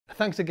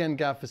thanks again,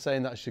 Gav, for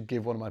saying that I should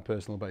give one of my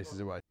personal basses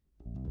away.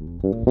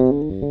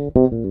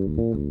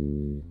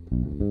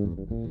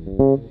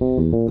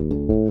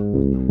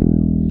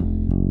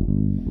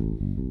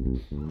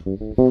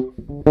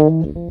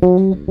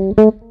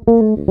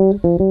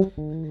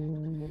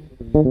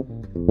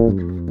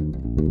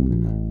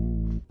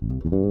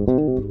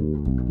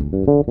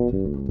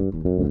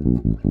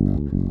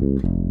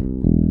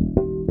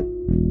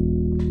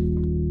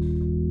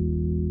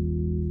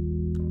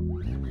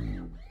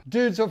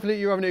 Dudes, hopefully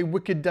you're having a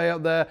wicked day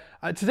out there.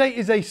 Today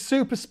is a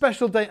super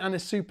special day and a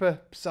super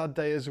sad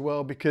day as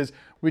well, because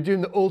we're doing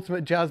the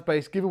ultimate jazz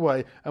bass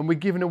giveaway, and we're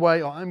giving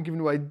away, or I'm giving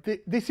away,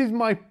 this is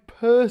my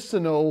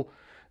personal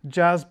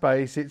jazz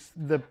bass. It's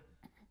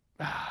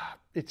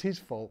his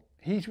fault.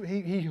 He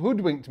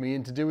hoodwinked me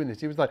into doing this.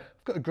 He was like,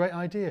 I've got a great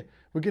idea.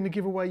 We're going to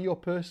give away your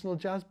personal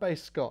jazz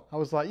bass, Scott. I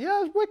was like,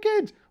 yeah, it's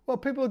wicked. Well,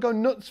 people are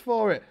going nuts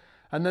for it.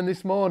 And then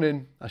this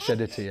morning, I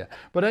shed a tear.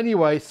 But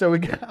anyway, so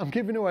I'm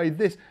giving away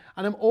this,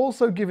 and I'm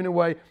also giving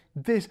away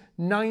this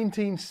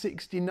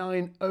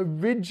 1969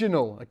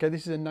 original. Okay,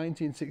 this is a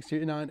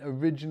 1969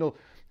 original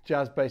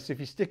jazz bass. So if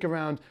you stick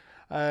around,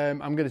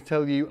 I'm going to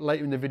tell you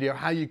later in the video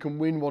how you can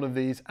win one of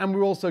these. And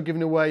we're also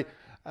giving away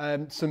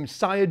some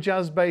Sire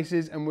jazz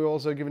basses, and we're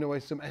also giving away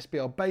some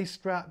SBL bass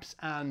straps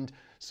and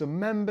some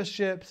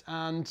memberships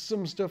and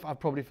some stuff I've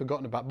probably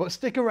forgotten about. But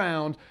stick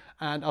around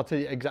and I'll tell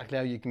you exactly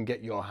how you can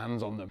get your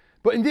hands on them.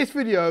 But in this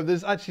video,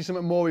 there's actually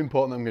something more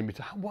important I'm going to be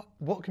talking about.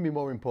 What can be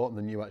more important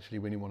than you actually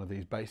winning one of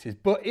these basses?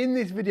 But in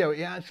this video,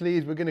 it actually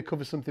is, we're going to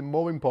cover something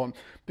more important,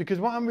 because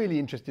what I'm really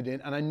interested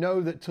in, and I know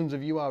that tons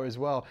of you are as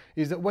well,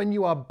 is that when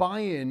you are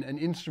buying an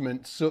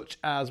instrument such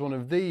as one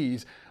of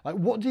these, like,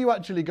 what do you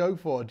actually go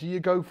for? Do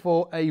you go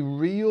for a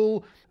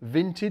real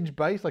vintage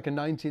bass, like a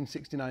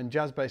 1969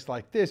 jazz bass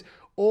like this,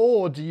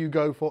 or do you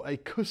go for a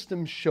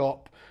custom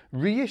shop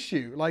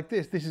reissue like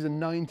this? This is a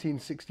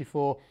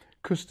 1964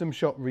 custom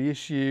shop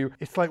reissue.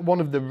 It's like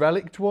one of the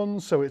relic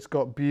ones, so it's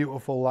got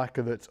beautiful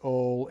lacquer that's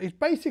all, it's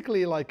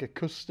basically like a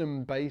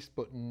custom bass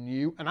but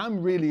new, and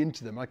I'm really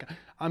into them. Like,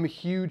 I'm a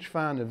huge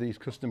fan of these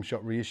custom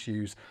shop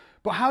reissues.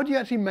 But how do you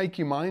actually make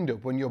your mind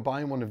up when you're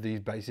buying one of these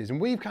basses?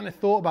 And we've kind of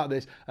thought about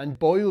this and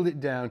boiled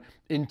it down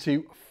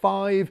into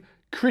 5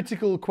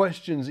 critical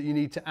questions that you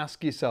need to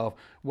ask yourself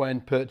when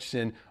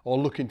purchasing or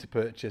looking to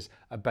purchase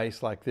a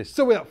bass like this.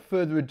 So without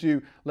further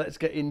ado, let's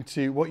get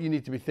into what you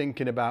need to be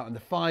thinking about and the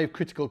 5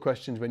 critical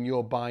questions when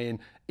you're buying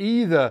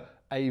either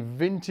a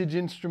vintage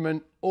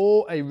instrument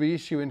or a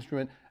reissue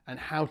instrument, and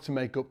how to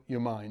make up your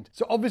mind.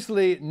 So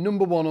obviously,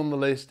 number 1 on the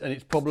list, and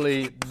it's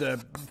probably the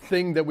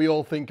thing that we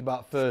all think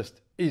about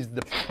first, is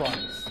the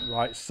price,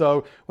 right?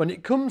 So when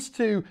it comes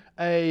to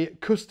a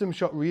custom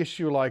shop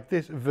reissue like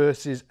this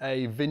versus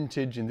a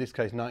vintage, in this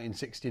case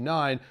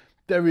 1969,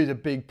 there is a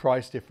big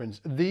price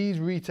difference. These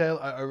retail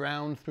at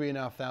around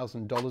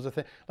 $3,500, I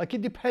think. Like,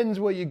 it depends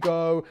where you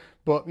go,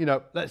 but you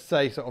know, let's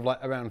say sort of like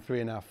around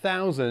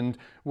 $3,500,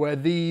 where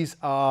these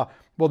are,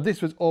 well,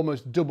 this was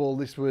almost double.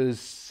 This was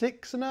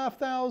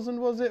 $6,500,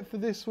 was it, for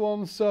this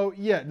one? So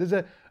yeah, there's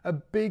a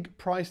big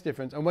price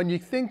difference. And when you're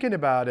thinking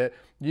about it,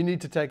 you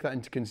need to take that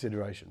into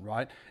consideration,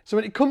 right? So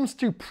when it comes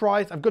to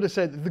price, I've got to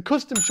say that the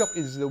custom shop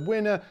is the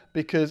winner,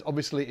 because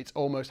obviously it's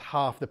almost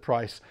half the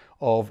price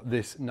of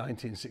this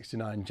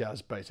 1969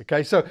 jazz bass.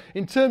 Okay, so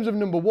in terms of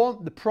number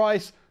 1, the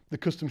price, the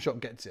custom shop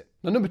gets it.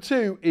 Now, number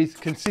 2 is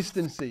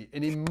consistency.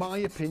 And in my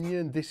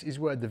opinion, this is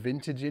where the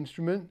vintage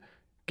instrument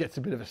gets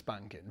a bit of a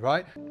spanking,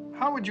 right?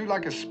 How would you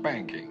like a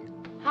spanking?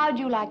 How'd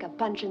you like a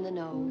punch in the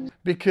nose?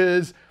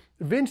 Because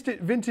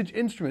vintage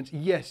instruments,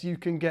 yes, you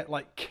can get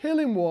like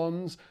killing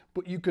ones,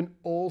 but you can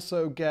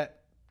also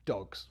get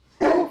dogs.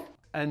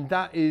 And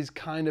that is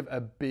kind of a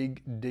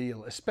big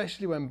deal,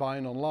 especially when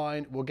buying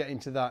online. We'll get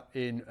into that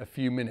in a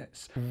few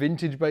minutes.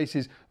 Vintage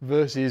basses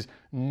versus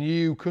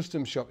new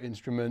custom shop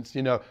instruments.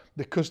 You know,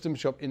 the custom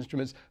shop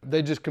instruments,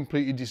 they just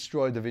completely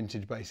destroy the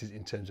vintage basses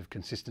in terms of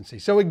consistency.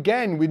 So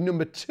again, with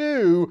number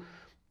 2,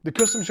 the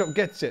custom shop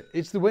gets it.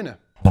 It's the winner.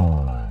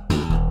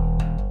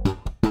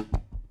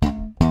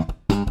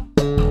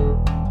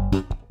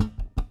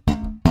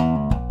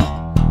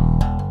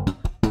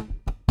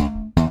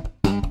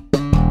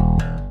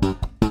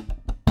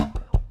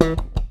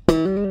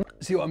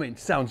 See what I mean?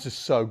 Sounds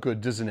just so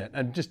good, doesn't it?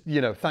 And just,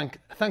 you know,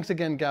 thanks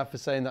again, Gav, for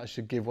saying that I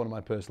should give one of my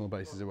personal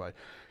basses away.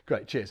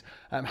 Great, cheers.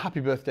 Happy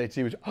birthday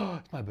to you. Oh,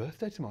 it's my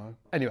birthday tomorrow.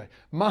 Anyway,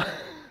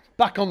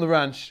 back on the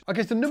ranch.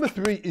 Okay, so number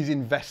 3 is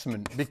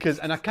investment, because,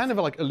 and I kind of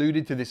like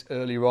alluded to this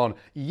earlier on.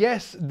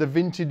 Yes, the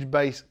vintage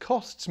bass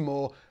costs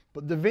more,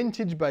 but the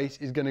vintage bass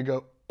is going to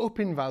go up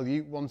in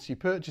value once you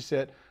purchase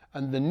it,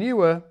 and the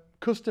newer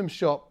custom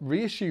shop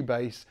reissue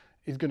bass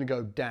is going to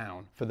go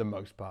down for the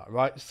most part,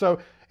 right? So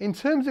in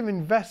terms of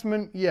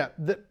investment, yeah,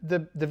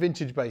 the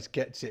vintage bass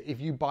gets it. If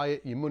you buy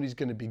it, your money's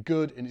going to be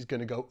good and it's going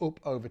to go up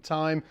over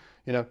time.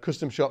 You know,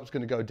 custom shop's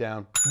going to go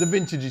down. The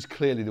vintage is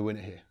clearly the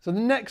winner here. So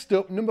the next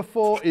up, number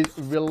 4, is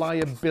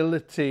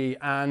reliability.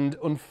 And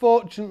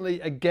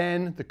unfortunately,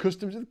 again, the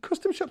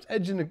custom shop's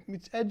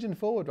edging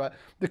forward, right?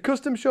 The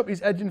custom shop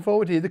is edging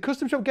forward here. The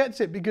custom shop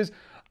gets it because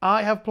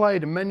I have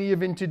played many a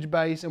vintage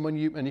bass,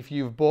 and if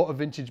you've bought a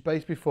vintage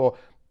bass before,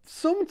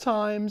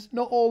 sometimes,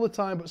 not all the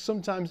time, but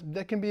sometimes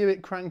they can be a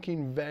bit cranky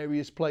in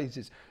various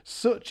places,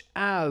 such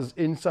as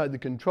inside the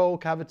control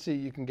cavity.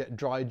 You can get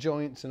dry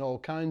joints and all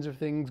kinds of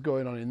things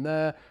going on in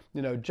there,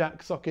 you know,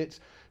 jack sockets.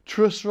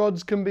 Truss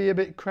rods can be a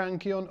bit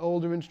cranky on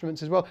older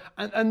instruments as well.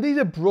 And these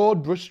are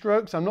broad brush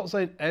strokes. I'm not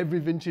saying every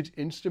vintage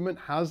instrument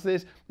has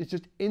this. It's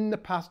just in the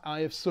past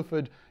I have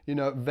suffered, you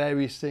know,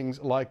 various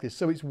things like this.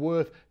 So it's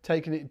worth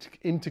taking it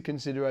into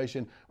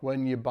consideration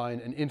when you're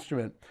buying an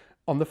instrument.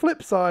 On the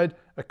flip side,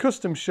 a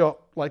custom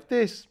shop like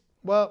this,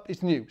 well,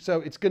 it's new, so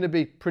it's going to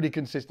be pretty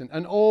consistent.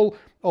 And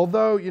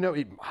although, you know,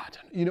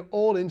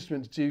 all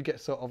instruments do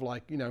get sort of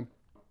like, you know,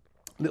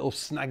 little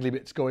snaggly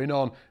bits going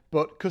on,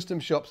 but custom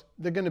shops,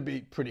 they're going to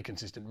be pretty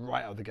consistent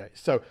right out of the gate.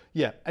 So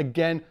yeah,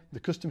 again, the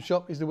custom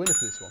shop is the winner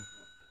for this one.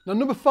 Now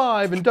number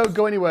 5, and don't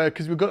go anywhere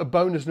because we've got a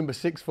bonus number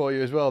 6 for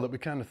you as well that we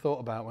kind of thought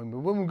about when we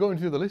were going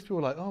through the list. We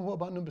were like, oh, what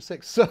about number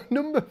 6? So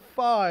number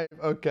 5,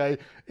 okay,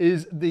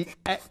 is the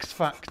X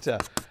Factor.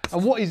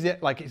 And what is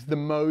it? Like, it's the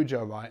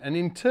mojo, right? And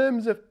in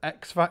terms of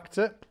X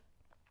Factor,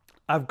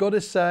 I've got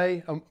to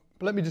say,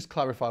 let me just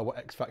clarify what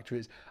X Factor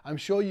is. I'm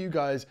sure you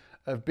guys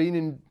have been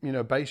in, you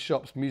know, bass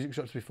shops, music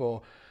shops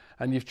before,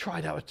 and you've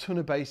tried out a ton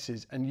of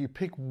basses and you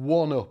pick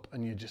one up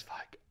and you're just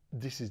like,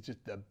 this is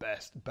just the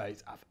best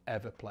bass I've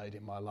ever played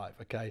in my life,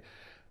 okay?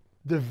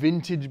 The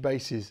vintage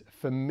basses,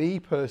 for me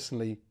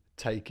personally,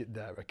 take it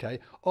there, okay?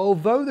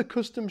 Although the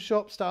custom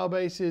shop style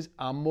basses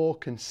are more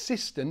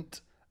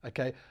consistent,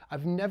 okay,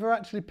 I've never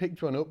actually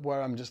picked one up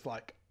where I'm just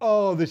like,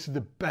 oh, this is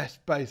the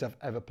best bass I've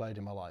ever played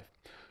in my life.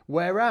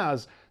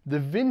 Whereas the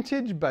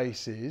vintage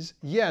basses,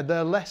 yeah,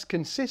 they're less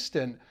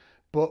consistent,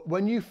 but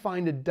when you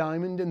find a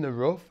diamond in the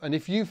rough, and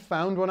if you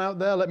found one out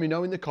there, let me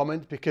know in the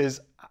comments, because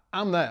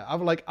I'm there.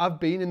 I've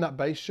been in that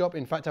bass shop.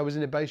 In fact, I was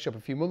in a bass shop a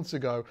few months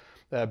ago,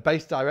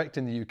 Bass Direct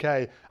in the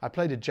UK. I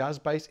played a jazz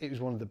bass. It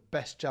was one of the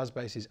best jazz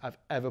basses I've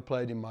ever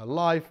played in my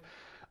life.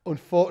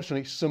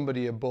 Unfortunately,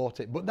 somebody had bought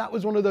it, but that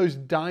was one of those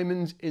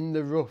diamonds in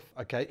the rough,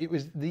 okay? It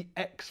was the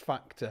X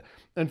Factor.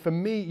 And for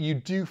me, you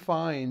do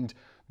find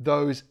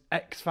those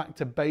X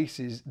Factor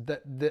basses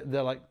that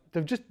they're like,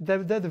 they're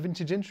the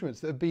vintage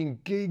instruments that have been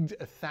gigged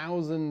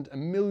 1,000,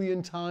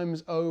 1,000,000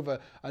 times over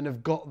and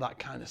have got that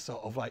kind of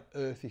sort of like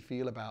earthy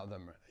feel about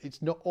them.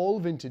 It's not all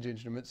vintage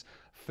instruments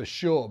for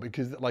sure,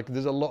 because like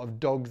there's a lot of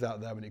dogs out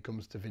there when it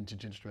comes to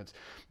vintage instruments.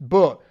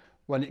 But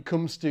when it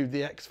comes to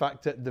the X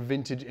Factor, the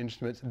vintage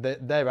instruments,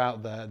 they're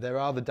out there. There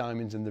are the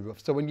diamonds in the rough.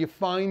 So when you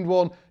find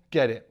one,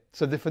 get it.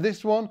 So for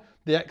this one,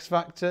 the X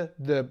Factor,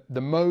 the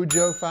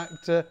mojo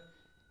factor,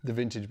 the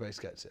vintage bass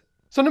gets it.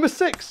 So number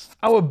 6,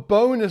 our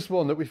bonus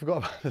one that we forgot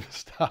about at the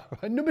start,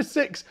 right? Number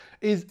 6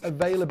 is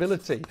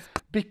availability,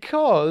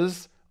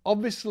 because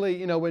obviously,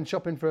 you know, when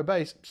shopping for a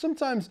bass,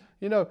 sometimes,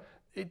 you know,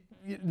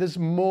 there's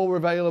more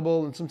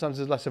available and sometimes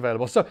there's less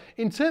available. So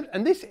and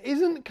this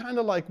isn't kind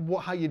of like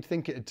how you'd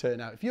think it'd turn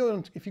out. If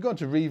you go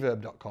onto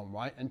reverb.com,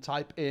 right, and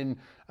type in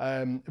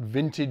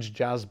vintage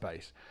jazz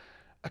bass,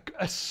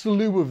 a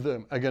slew of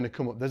them are going to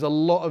come up. There's a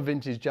lot of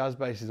vintage jazz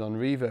basses on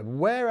Reverb.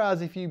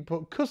 Whereas if you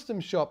put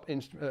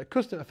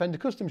a Fender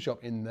Custom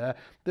Shop in there,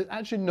 there's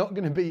actually not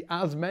going to be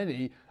as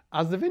many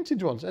as the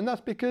vintage ones. And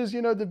that's because,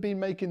 you know, they've been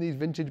making these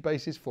vintage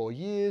basses for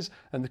years,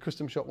 and the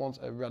Custom Shop ones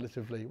are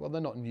relatively, well,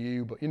 they're not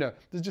new, but, you know,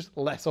 there's just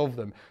less of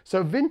them.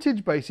 So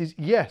vintage basses,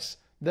 yes,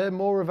 they're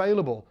more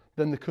available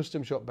than the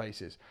Custom Shop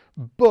basses.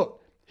 But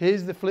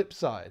here's the flip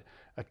side,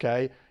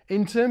 okay?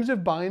 In terms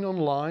of buying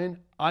online,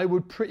 I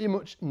would pretty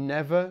much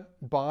never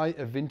buy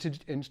a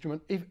vintage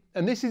instrument.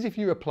 And this is if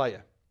you're a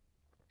player.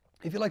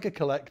 If you're like a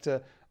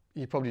collector,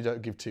 you probably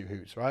don't give two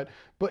hoots, right?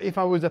 But if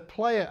I was a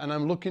player and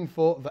I'm looking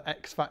for the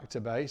X Factor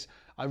bass,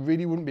 I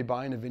really wouldn't be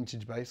buying a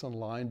vintage bass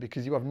online,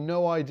 because you have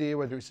no idea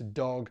whether it's a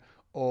dog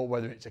or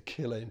whether it's a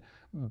killing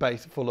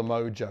bass full of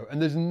mojo.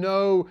 And there's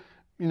no,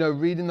 you know,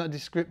 reading that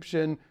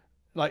description,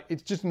 like,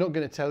 it's just not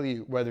going to tell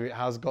you whether it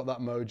has got that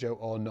mojo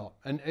or not.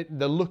 And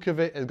the look of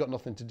it has got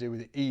nothing to do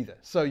with it either.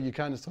 So you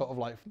kind of sort of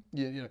like,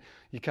 you know,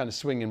 you kind of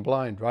swinging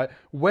blind, right?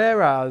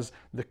 Whereas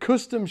the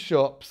custom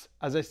shops,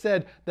 as I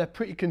said, they're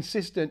pretty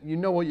consistent. You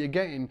know what you're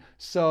getting.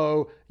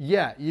 So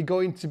yeah, you're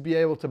going to be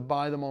able to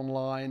buy them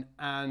online,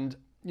 and,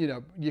 you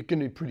know, you're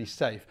going to be pretty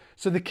safe.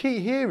 So the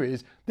key here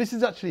is, this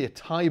is actually a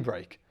tie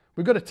break.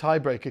 We've got a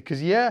tiebreaker,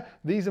 because yeah,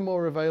 these are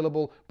more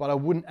available, but I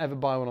wouldn't ever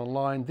buy one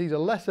online. These are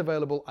less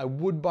available, I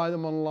would buy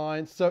them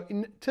online. So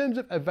in terms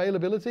of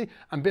availability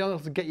and being able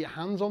to get your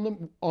hands on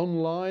them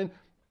online,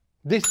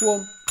 this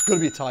one got to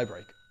be a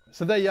tiebreaker.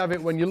 So there you have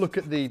it. When you look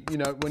at the, you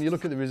know, when you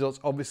look at the results,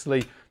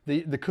 obviously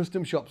the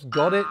custom shops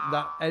got it,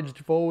 that edged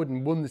forward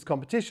and won this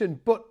competition.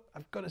 But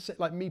I've got to say,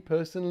 like, me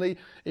personally,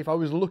 if I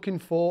was looking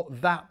for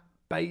that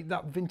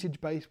vintage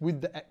bass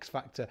with the X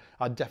Factor,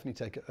 I'd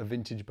definitely take a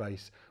vintage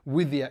bass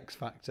with the X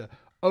Factor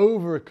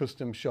over a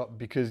custom shop,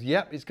 because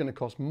yep, it's going to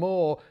cost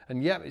more,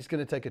 and yep, it's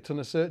going to take a ton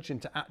of searching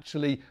to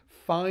actually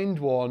find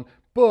one,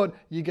 but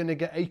you're going to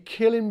get a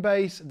killing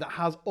bass that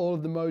has all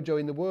of the mojo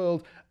in the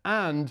world,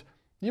 and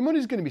your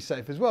money's going to be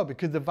safe as well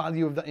because the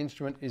value of that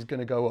instrument is going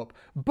to go up.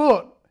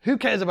 But who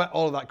cares about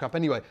all of that crap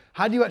anyway?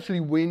 How do you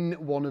actually win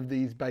one of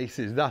these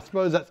basses? I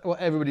suppose that's what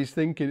everybody's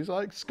thinking. It's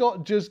like,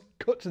 Scott, just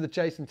cut to the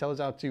chase and tell us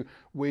how to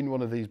win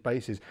one of these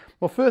basses.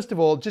 Well, first of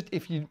all, just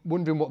if you're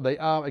wondering what they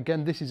are,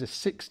 again, this is a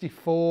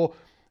 64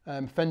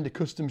 Fender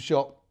Custom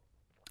Shop.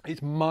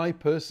 It's my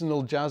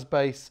personal jazz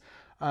bass,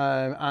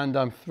 and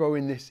I'm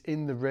throwing this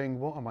in the ring.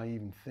 What am I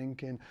even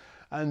thinking?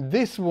 And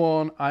this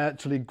one I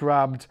actually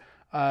grabbed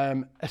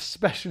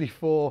especially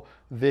for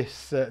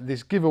this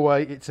this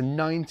giveaway. It's a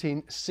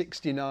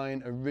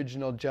 1969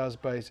 original jazz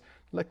bass.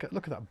 Look at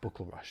that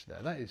buckle rush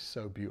there. That is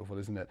so beautiful,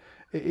 isn't it?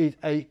 It is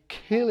a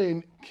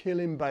killing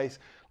bass,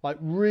 like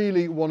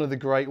really one of the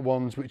great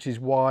ones, which is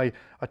why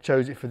I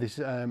chose it for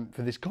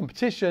this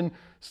competition.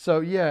 So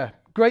yeah,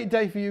 great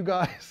day for you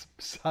guys,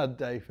 sad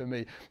day for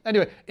me.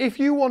 Anyway, if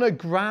you want to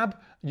grab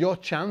your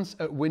chance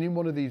at winning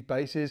one of these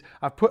basses,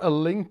 I've put a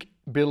link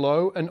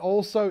below, and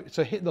also,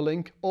 so hit the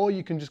link, or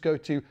you can just go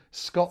to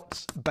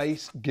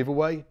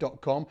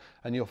scottsbassgiveaway.com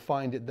and you'll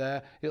find it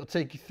there. It'll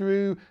take you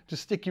through,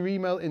 just stick your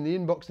email in the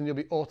inbox and you'll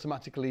be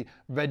automatically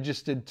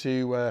registered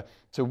to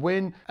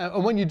win.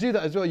 And when you do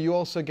that as well, you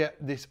also get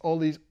all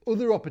these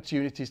other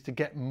opportunities to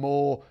get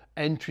more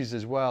entries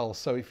as well.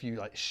 So if you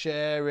like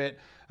share it,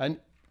 and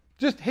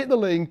just hit the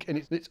link,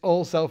 and it's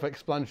all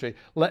self-explanatory.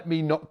 Let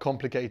me not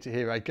complicate it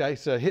here, okay?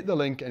 So hit the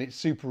link and it's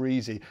super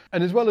easy.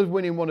 And as well as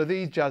winning one of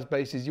these jazz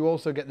basses, you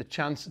also get the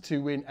chance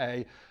to win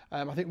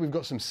I think we've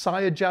got some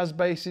Sire jazz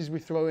basses we're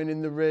throwing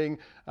in the ring.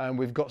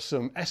 We've got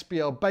some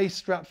SBL bass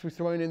straps we're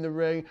throwing in the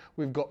ring.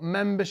 We've got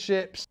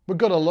memberships. We've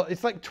got a lot.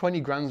 It's like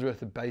 20 grand's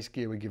worth of bass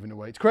gear we're giving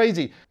away. It's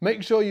crazy.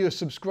 Make sure you're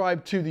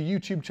subscribed to the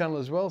YouTube channel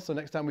as well. So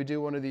next time we do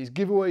one of these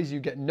giveaways, you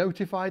get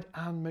notified,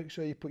 and make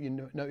sure you put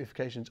your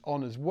notifications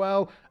on as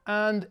well.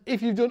 And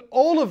if you've done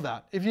all of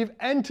that, if you've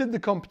entered the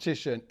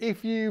competition,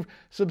 if you've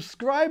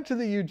subscribed to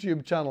the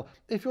YouTube channel,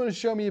 if you want to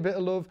show me a bit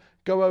of love,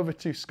 go over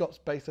to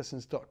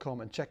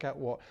scottsbasslessons.com and check out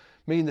what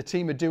me and the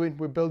team are doing.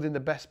 We're building the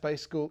best bass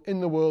school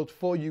in the world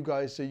for you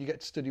guys, so you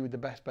get to study with the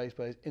best bass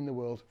players in the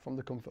world from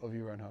the comfort of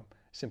your own home.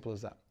 Simple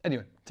as that.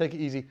 Anyway, take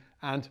it easy,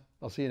 and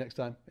I'll see you next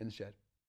time in the shed.